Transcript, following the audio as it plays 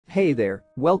Hey there,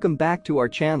 welcome back to our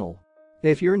channel.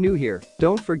 If you're new here,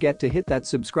 don't forget to hit that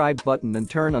subscribe button and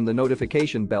turn on the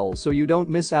notification bell so you don't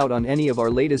miss out on any of our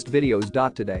latest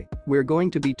videos. Today, we're going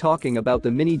to be talking about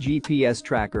the mini GPS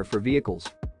tracker for vehicles.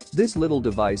 This little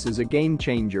device is a game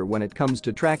changer when it comes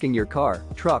to tracking your car,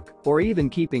 truck, or even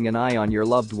keeping an eye on your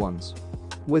loved ones.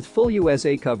 With full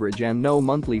USA coverage and no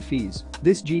monthly fees,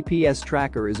 this GPS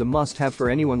tracker is a must-have for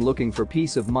anyone looking for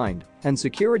peace of mind and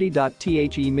security. The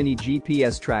mini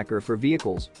GPS tracker for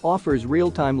vehicles offers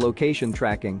real-time location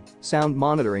tracking, sound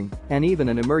monitoring, and even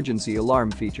an emergency alarm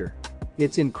feature.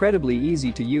 It's incredibly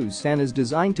easy to use and is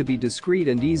designed to be discreet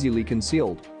and easily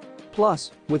concealed.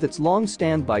 Plus, with its long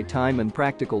standby time and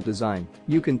practical design,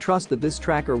 you can trust that this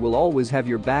tracker will always have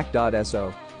your back.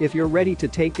 So, if you're ready to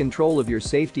take control of your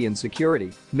safety and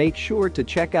security, make sure to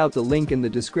check out the link in the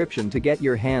description to get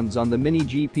your hands on the mini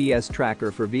GPS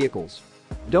tracker for vehicles.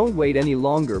 Don't wait any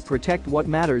longer, protect what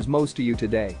matters most to you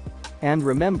today. And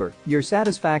remember, your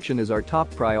satisfaction is our top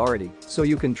priority, so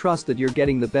you can trust that you're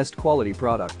getting the best quality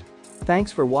product.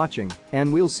 Thanks for watching,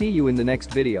 and we'll see you in the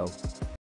next video.